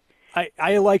get.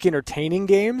 I like entertaining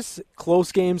games.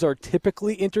 Close games are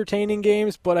typically entertaining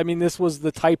games, but I mean, this was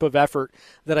the type of effort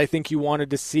that I think you wanted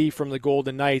to see from the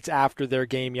Golden Knights after their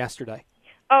game yesterday.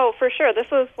 Oh, for sure.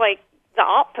 This was like the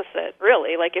opposite,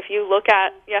 really. Like, if you look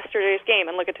at yesterday's game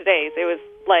and look at today's, it was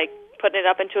like putting it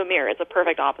up into a mirror. It's a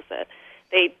perfect opposite.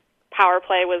 Power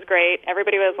play was great.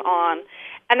 Everybody was on.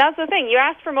 And that's the thing. You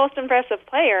asked for most impressive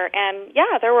player, and,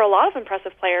 yeah, there were a lot of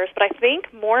impressive players, but I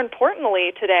think more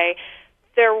importantly today,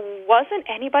 there wasn't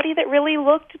anybody that really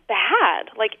looked bad.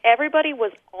 Like, everybody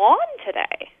was on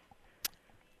today.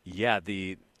 Yeah,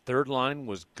 the third line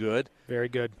was good. Very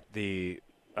good. The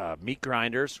meat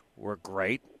grinders were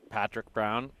great. Patrick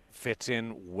Brown fits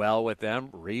in well with them.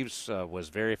 Reeves was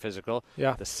very physical.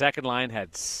 Yeah. The second line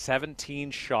had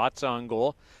 17 shots on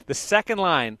goal. The second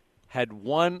line had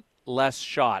 1 less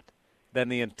shot than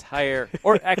the entire –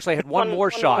 or actually had one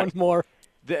more shot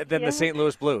than the St.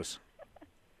 Louis Blues.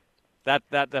 That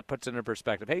puts it into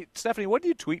perspective. Hey, Stephanie, what did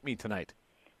you tweet me tonight?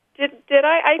 Did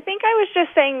I? I think I was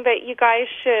just saying that you guys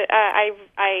should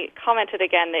I commented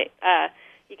again that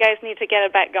you guys need to get a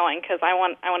bet going because I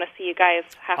want to see you guys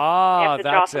have to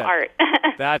draw some art.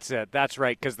 That's it. That's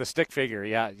right. Because the stick figure.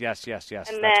 Yeah. Yes. And that's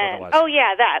then, what it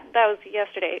was. that was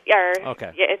yesterday.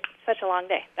 Okay. Yeah, it's such a long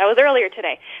day. That was earlier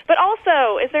today. But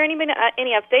also, is there any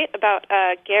update about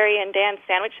Gary and Dan's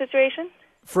sandwich situation?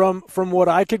 From what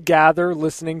I could gather,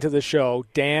 listening to the show,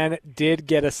 Dan did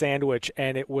get a sandwich,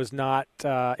 and it was not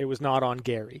on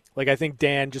Gary. Like, I think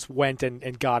Dan just went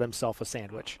and got himself a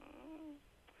sandwich.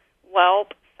 Well,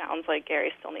 sounds like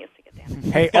Gary still needs to get Dan.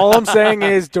 Hey, all I'm saying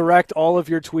is direct all of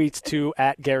your tweets to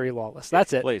 @GaryLawless.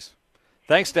 That's it. Please.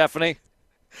 Thanks, Stephanie.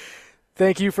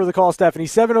 Thank you for the call, Stephanie.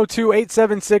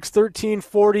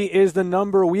 702-876-1340 is the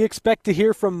number. We expect to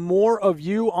hear from more of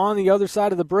you on the other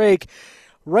side of the break,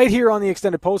 right here on the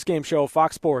Extended Postgame Show,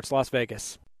 Fox Sports Las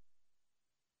Vegas.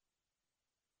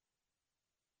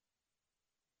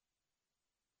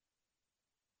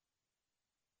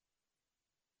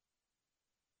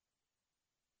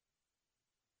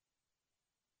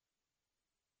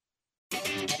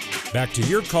 Back to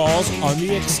your calls on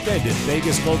the Extended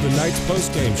Vegas Golden Knights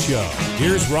postgame show.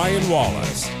 Here's Ryan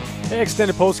Wallace.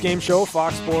 Extended post-game show,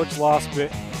 Fox Sports Las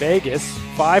Vegas,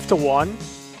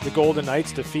 5-1. The Golden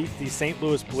Knights defeat the St.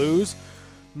 Louis Blues.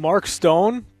 Mark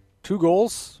Stone, 2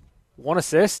 goals, 1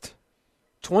 assist,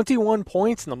 21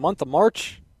 points in the month of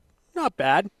March. Not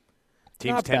bad.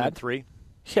 Team's 10-3.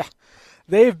 Yeah.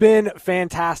 They've been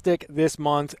fantastic this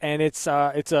month, and it's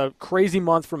a crazy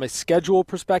month from a schedule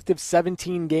perspective.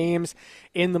 17 games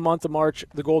in the month of March.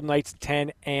 The Golden Knights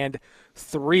 10-3.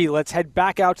 Let's head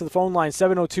back out to the phone line.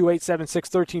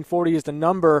 702-876-1340 is the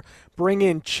number. Bring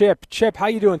in Chip. Chip, how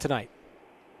you doing tonight?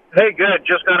 Hey, good.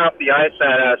 Just got off the ice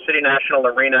at City National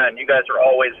Arena, and you guys are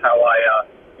always how I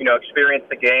experience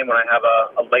the game when I have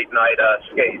a late night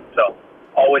skate. So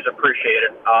always appreciate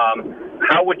it.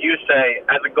 How would you say,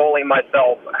 as a goalie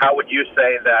myself, how would you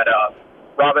say that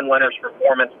Robin Lehner's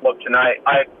performance looked tonight?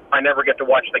 I never get to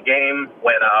watch the game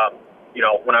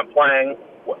when I'm playing.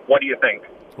 What do you think?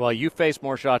 Well, you faced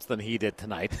more shots than he did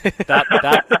tonight.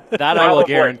 That I will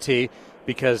guarantee,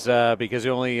 because he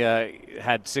only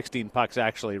had 16 pucks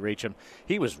actually reach him.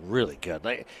 He was really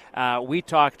good. We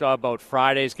talked about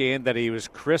Friday's game that he was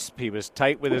crisp, he was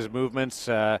tight with his movements,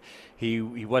 he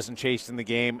wasn't chasing the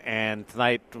game, and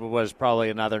tonight was probably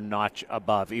another notch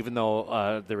above. Even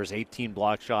though there was 18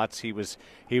 block shots, he was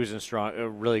in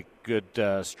really good,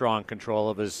 strong control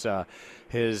of his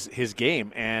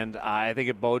game, and I think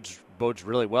it bodes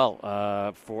really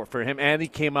well for him. And he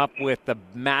came up with the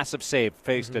massive save,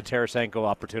 faced a Tarasenko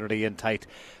opportunity in tight,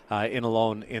 in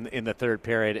alone in the third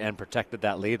period, and protected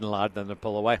that lead and allowed them to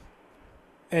pull away.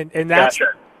 And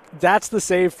that's the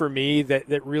save for me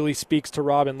that really speaks to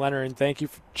Robin Lehner. And thank you,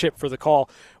 Chip, for the call.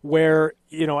 Where,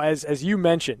 as you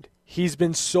mentioned, he's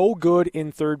been so good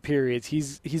in third periods.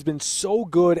 He's been so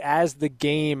good as the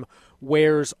game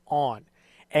wears on.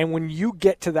 And when you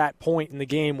get to that point in the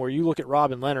game where you look at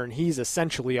Robin Lehner and he's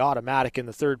essentially automatic in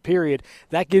the third period,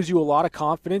 that gives you a lot of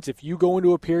confidence. If you go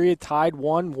into a period tied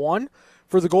 1-1,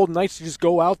 for the Golden Knights to just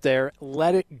go out there,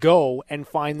 let it go, and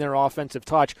find their offensive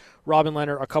touch. Robin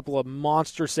Lehner, a couple of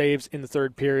monster saves in the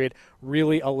third period,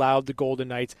 really allowed the Golden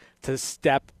Knights to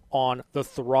step on the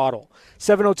throttle.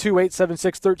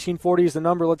 702-876-1340 is the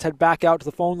number. Let's head back out to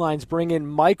the phone lines. Bring in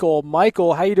Michael.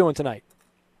 Michael, how you doing tonight?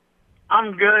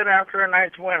 I'm good after a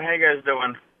night's win. How you guys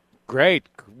doing? Great.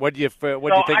 What do you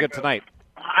think of tonight?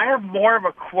 I have more of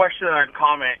a question than a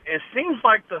comment. It seems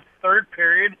like the third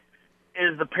period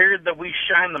is the period that we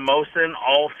shine the most in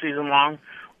all season long.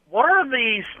 What are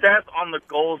the stats on the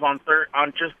goals on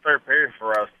just third period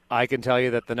for us? I can tell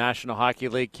you that the National Hockey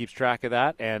League keeps track of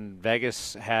that, and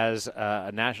Vegas has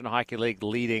a National Hockey League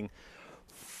leading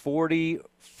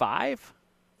 45,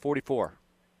 44.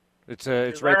 It's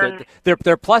right there.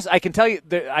 They're plus. I can tell you.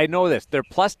 I know this. They're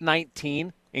plus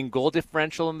 19 in goal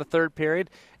differential in the third period,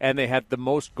 and they had the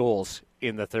most goals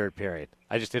in the third period.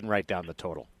 I just didn't write down the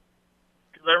total.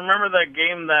 Because I remember that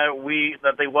game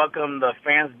that they welcomed the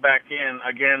fans back in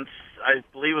against, I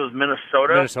believe it was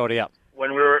Minnesota. Minnesota, yeah.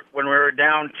 When we were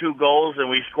down 2 goals and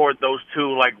we scored those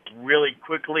 2 really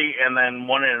quickly and then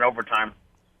won it in overtime.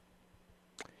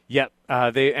 Yep,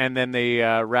 they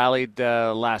rallied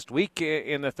last week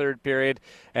in the third period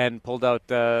and pulled out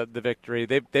the victory.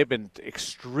 They've been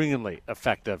extremely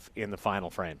effective in the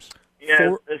final frames.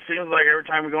 Yeah, it seems like every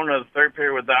time we go into the third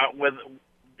period with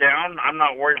down, I'm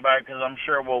not worried about it because I'm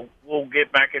sure we'll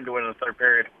get back into it in the third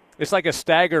period. It's like a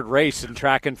staggered race in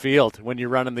track and field when you're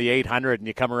running the 800 and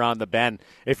you come around the bend.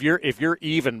 If you're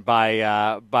even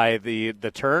by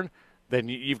the turn, then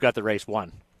you've got the race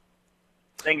won.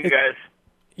 Thank you, guys.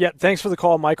 Yeah, thanks for the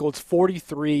call, Michael. It's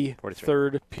 43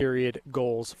 third period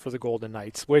goals for the Golden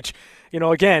Knights, which,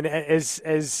 again,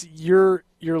 as you're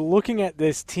looking at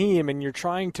this team and you're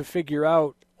trying to figure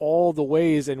out all the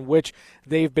ways in which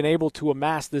they've been able to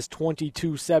amass this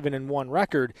 22-7-1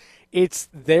 record, it's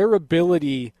their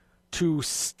ability to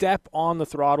step on the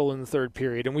throttle in the third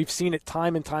period. And we've seen it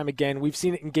time and time again. We've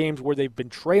seen it in games where they've been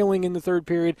trailing in the third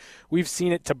period. We've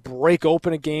seen it to break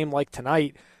open a game like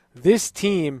tonight. This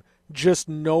team just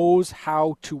knows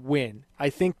how to win. I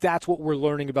think that's what we're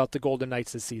learning about the Golden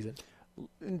Knights this season.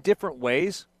 In different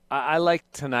ways. I like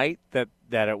tonight that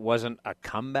it wasn't a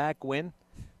comeback win,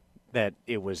 that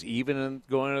it was even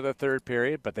going into the third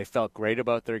period, but they felt great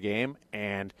about their game,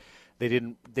 and they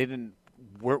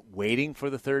weren't waiting for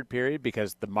the third period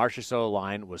because the Marchessault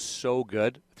line was so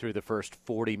good through the first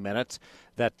 40 minutes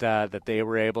that they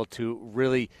were able to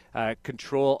really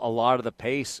control a lot of the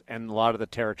pace and a lot of the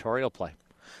territorial play.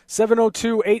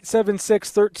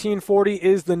 702-876-1340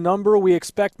 is the number. We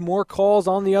expect more calls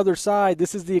on the other side.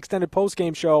 This is the extended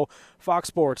postgame show, Fox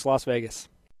Sports Las Vegas.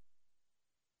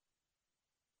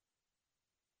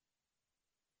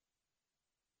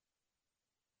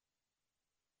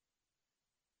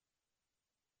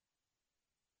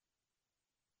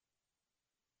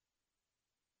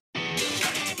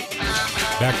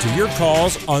 Back to your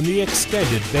calls on the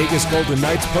extended Vegas Golden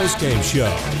Knights postgame show.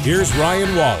 Here's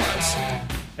Ryan Wallace.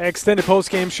 Extended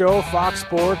postgame show, Fox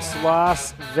Sports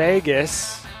Las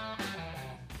Vegas.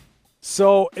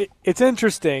 So it's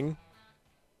interesting.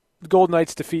 The Golden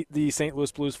Knights defeat the St.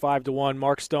 Louis Blues 5-1.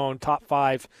 Mark Stone, top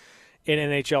 5 in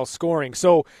NHL scoring.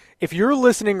 So if you're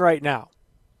listening right now,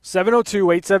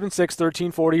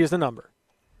 702-876-1340 is the number.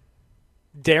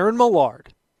 Darren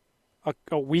Millard,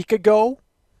 a week ago,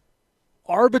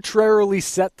 arbitrarily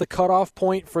set the cutoff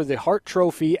point for the Hart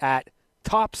Trophy at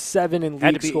top 7 in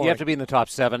league scoring. You have to be in the top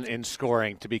 7 in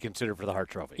scoring to be considered for the Hart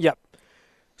Trophy. Yep.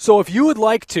 So if you would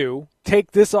like to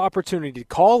take this opportunity to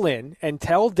call in and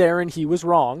tell Darren he was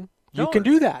wrong, you can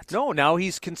do that. No, now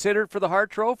he's considered for the Hart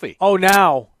Trophy. Oh,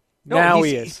 now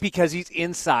he is. Because he's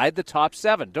inside the top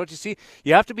 7. Don't you see?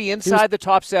 You have to be inside the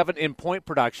top 7 in point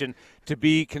production to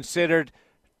be considered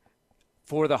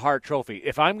for the Hart Trophy.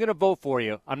 If I'm going to vote for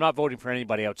you, I'm not voting for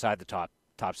anybody outside the top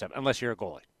 7, unless you're a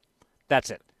goalie. That's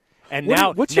it. And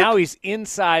now he's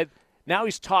inside. Now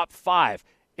he's top 5.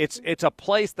 It's a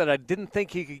place that I didn't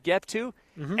think he could get to.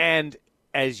 Mm-hmm. And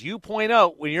as you point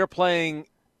out, when you're playing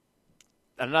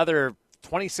another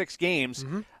 26 games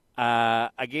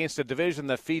against a division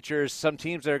that features some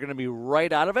teams that are going to be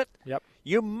right out of it,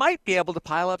 you might be able to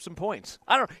pile up some points.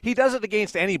 I don't know. He does it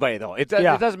against anybody, though. It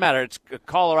doesn't matter. It's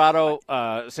Colorado,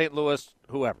 St. Louis,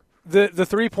 whoever. The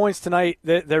 3 points tonight,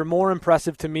 they're more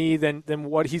impressive to me than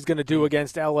what he's going to do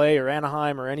against L.A. or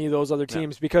Anaheim or any of those other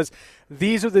teams, because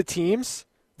these are the teams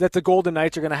that the Golden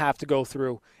Knights are going to have to go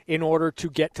through in order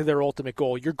to get to their ultimate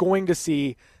goal. You're going to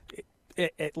see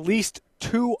at least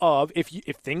 2 of, if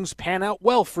things pan out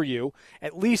well for you,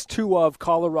 at least 2 of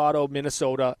Colorado,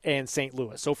 Minnesota, and St.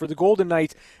 Louis. So for the Golden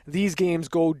Knights, these games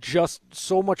go just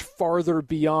so much farther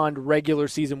beyond regular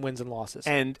season wins and losses.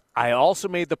 And I also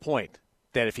made the point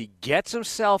that if he gets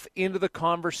himself into the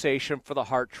conversation for the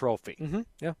Hart Trophy,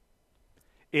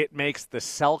 it makes the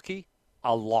Selke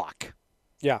a lock.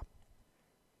 Yeah.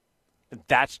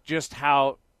 That's just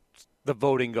how the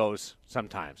voting goes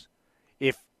sometimes.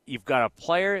 If you've got a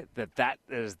player that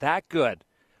is that good,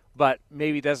 but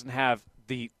maybe doesn't have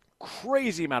the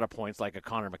crazy amount of points like a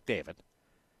Connor McDavid,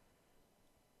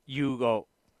 you go,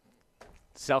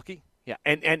 Selke? Yeah.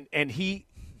 And he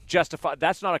justified.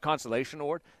 That's not a consolation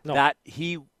award. No. That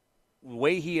the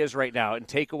way he is right now in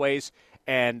takeaways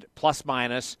and plus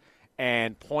minus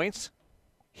and points,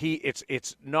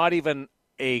 it's not even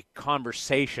a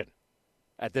conversation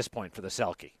at this point for the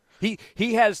Selke.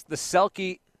 He has the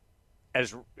Selke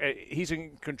as he's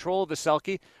in control of the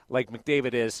Selke like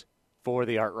McDavid is for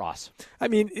the Art Ross. I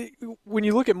mean, when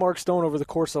you look at Mark Stone over the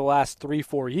course of the last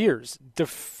 3-4 years,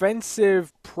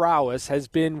 defensive prowess has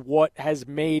been what has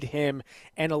made him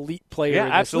an elite player in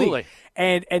this absolutely.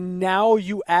 league. And now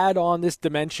you add on this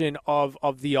dimension of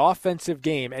the offensive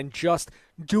game and just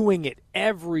doing it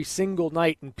every single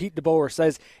night. And Pete DeBoer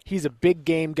says he's a big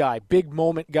game guy, big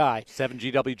moment guy. 7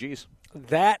 GWGs.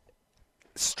 That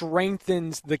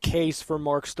strengthens the case for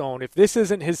Mark Stone. If this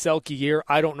isn't his Selke year,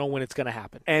 I don't know when it's going to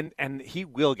happen. And he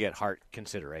will get Hart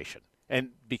consideration. And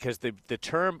because the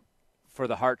term for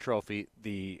the Hart Trophy,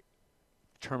 the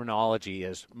terminology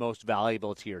is most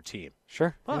valuable to your team.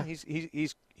 Sure. Well,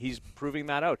 he's proving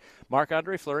that out.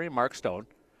 Marc-Andre Fleury and Mark Stone,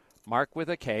 Mark with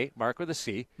a K, Mark with a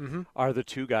C, are the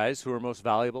 2 guys who are most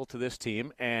valuable to this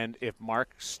team. And if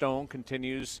Mark Stone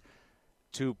continues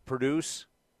to produce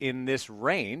in this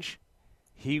range,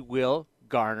 he will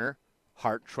garner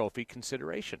Hart Trophy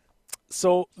consideration.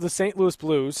 So the St. Louis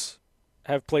Blues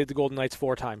have played the Golden Knights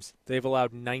 4 times. They've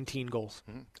allowed 19 goals.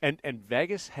 And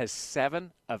Vegas has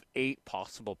 7 of 8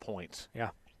 possible points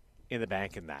in the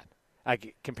bank in that,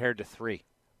 compared to 3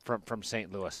 from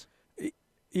St. Louis.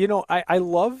 You know, I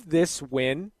love this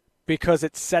win because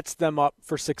it sets them up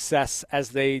for success as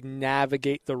they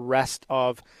navigate the rest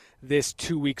of this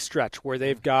 2-week stretch where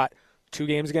they've got 2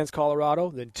 games against Colorado,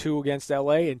 then 2 against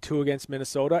LA, and 2 against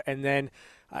Minnesota. And then,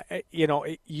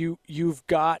 you've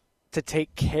got to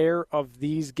take care of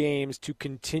these games to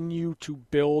continue to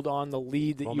build on the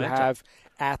lead that you have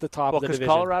at the top of the division.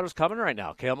 Because Colorado's coming right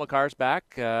now. Cale Makar's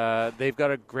back. They've got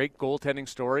a great goaltending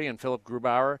story in Philip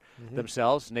Grubauer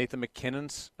themselves. Nathan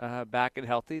McKinnon's back and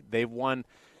healthy. They've won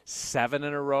 7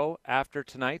 in a row after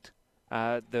tonight,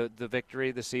 the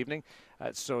victory this evening.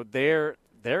 So they're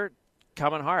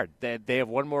coming hard. They have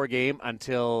 1 more game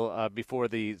until before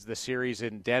the series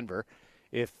in Denver.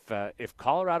 If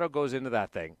Colorado goes into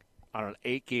that thing on an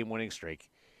 8-game winning streak,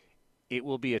 it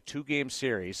will be a 2-game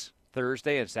series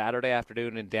Thursday and Saturday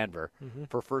afternoon in Denver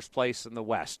for first place in the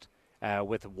West,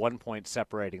 with 1 point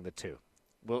separating the 2.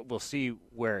 we'll see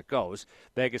where it goes.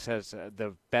 Vegas has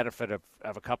the benefit of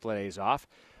a couple of days off.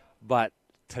 But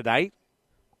tonight,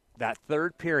 that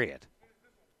third period,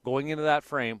 going into that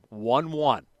frame,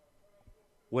 1-1,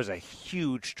 was a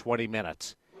huge 20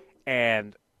 minutes.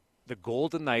 And the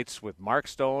Golden Knights with Mark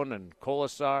Stone and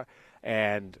Kolesar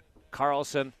and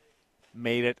Karlsson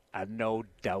made it a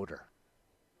no-doubter.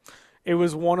 It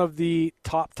was one of the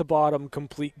top-to-bottom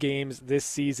complete games this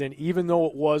season. Even though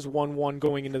it was 1-1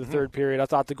 going into the third period, I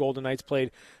thought the Golden Knights played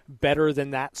better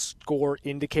than that score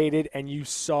indicated, and you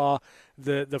saw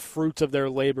the fruits of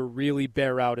their labor really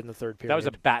bear out in the third period. That was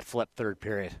a bat flip third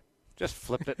period. Just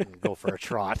flip it and go for a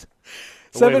trot.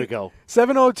 Away we go.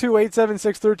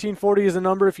 702-876-1340 is the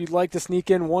number if you'd like to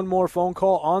sneak in one more phone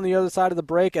call on the other side of the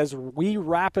break as we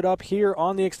wrap it up here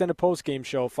on the Extended Postgame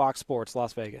Show, Fox Sports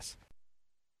Las Vegas.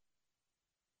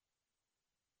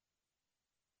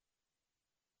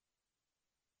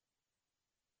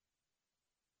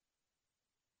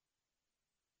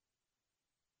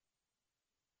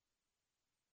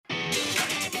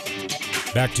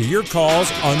 Back to your calls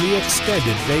on the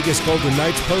extended Vegas Golden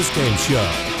Knights postgame show.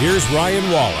 Here's Ryan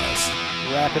Wallace.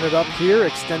 Wrapping it up here,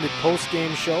 extended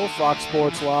postgame show, Fox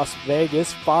Sports Las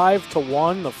Vegas,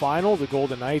 5-1 the final. The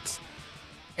Golden Knights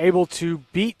able to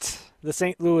beat the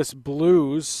St. Louis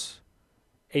Blues.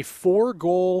 A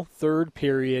 4-goal third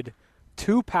period,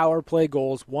 2 power play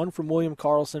goals, one from William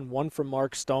Karlsson, one from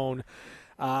Mark Stone.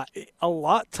 A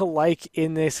lot to like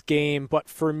in this game, but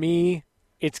for me,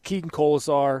 it's Keegan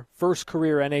Kolesar, first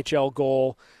career NHL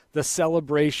goal, the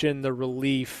celebration, the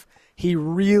relief. He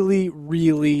really,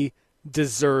 really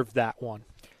deserved that one.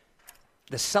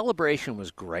 The celebration was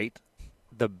great.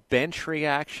 The bench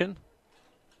reaction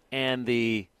and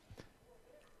the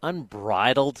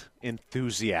unbridled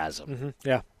enthusiasm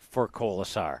for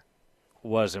Kolesar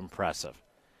was impressive.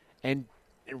 And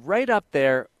right up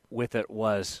there with it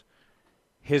was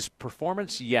his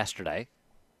performance yesterday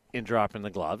in dropping the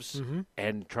gloves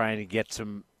and trying to get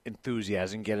some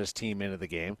enthusiasm, get his team into the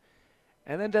game,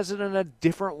 and then does it in a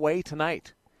different way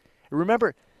tonight.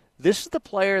 Remember, this is the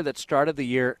player that started the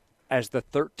year as the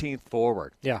 13th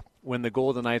forward. Yeah. When the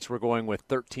Golden Knights were going with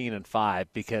 13-5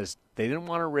 because they didn't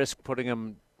want to risk putting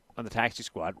him on the taxi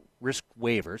squad, risk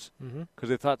waivers, because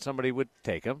they thought somebody would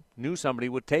take him, knew somebody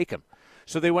would take him.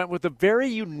 So they went with a very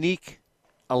unique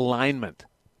alignment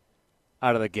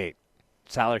out of the gate.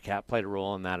 Salary cap played a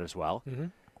role in that as well.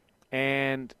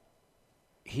 And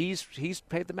he's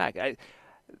paid the MAC.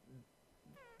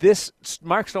 This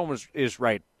Mark Stone is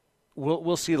right.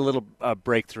 We'll see a little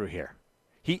breakthrough here.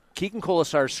 Keegan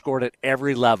Kolesar scored at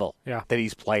every level that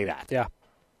he's played at. Yeah.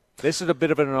 This is a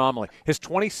bit of an anomaly. His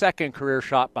 22nd career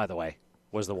shot, by the way,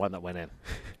 was the one that went in.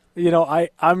 You know,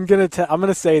 I'm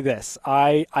gonna say this.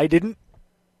 I didn't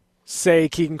say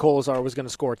Keegan Kolesar was going to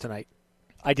score tonight.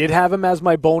 I did have him as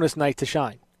my bonus night to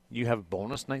shine. You have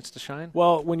bonus nights to shine?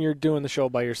 Well, when you're doing the show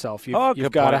by yourself, you've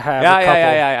good got to point. have a couple.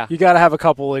 Yeah. You got to have a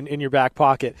couple in your back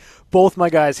pocket. Both my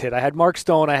guys hit. I had Mark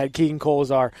Stone. I had Keegan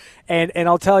Kolesar. And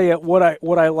I'll tell you, what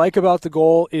I like about the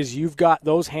goal is you've got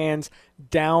those hands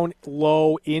down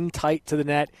low, in tight to the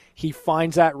net. He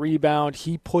finds that rebound.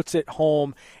 He puts it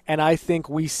home. And I think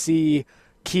we see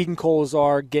Keegan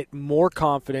Kolesar get more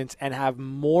confidence and have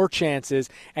more chances,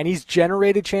 and he's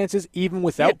generated chances even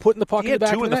without putting the puck in the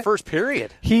back of the net. He had 2 in the first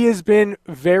period. He has been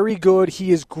very good.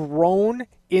 He has grown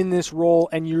in this role,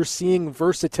 and you're seeing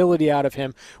versatility out of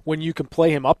him when you can play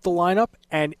him up the lineup,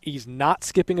 and he's not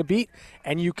skipping a beat,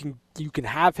 and you can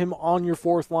have him on your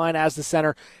fourth line as the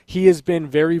center. He has been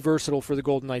very versatile for the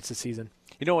Golden Knights this season.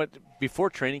 You know what? Before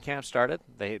training camp started,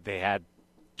 they had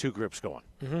 2 groups going.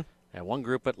 And one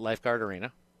group at Lifeguard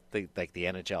Arena, like the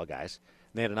NHL guys.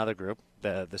 And they had another group,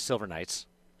 the Silver Knights,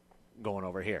 going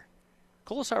over here.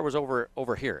 Kolesar was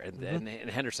over here in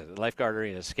Henderson, at Lifeguard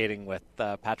Arena, skating with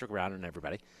Patrick Brown and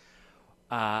everybody.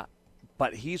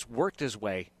 But he's worked his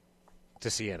way to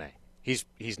CNA.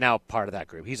 He's now part of that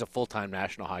group. He's a full-time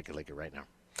National Hockey Leaguer right now.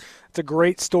 It's a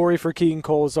great story for Keegan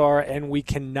Kolesar, and we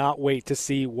cannot wait to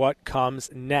see what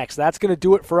comes next. That's going to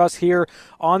do it for us here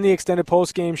on the Extended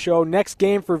Postgame Show. Next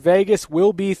game for Vegas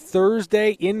will be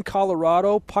Thursday in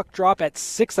Colorado. Puck drop at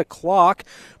 6 o'clock.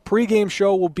 Pre-game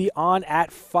show will be on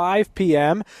at 5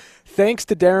 p.m. Thanks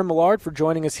to Darren Millard for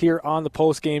joining us here on the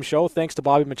post-game show. Thanks to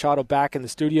Bobby Machado back in the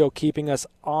studio keeping us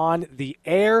on the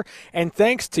air. And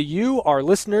thanks to you, our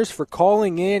listeners, for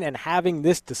calling in and having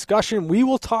this discussion. We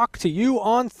will talk to you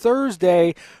on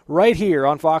Thursday right here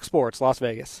on Fox Sports Las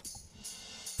Vegas.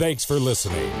 Thanks for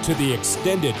listening to the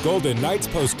extended Golden Knights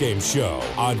postgame show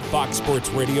on Fox Sports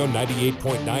Radio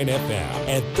 98.9 FM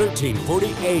and 1340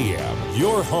 AM.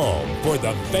 Your home for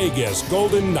the Vegas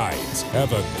Golden Knights.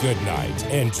 Have a good night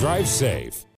and drive safe.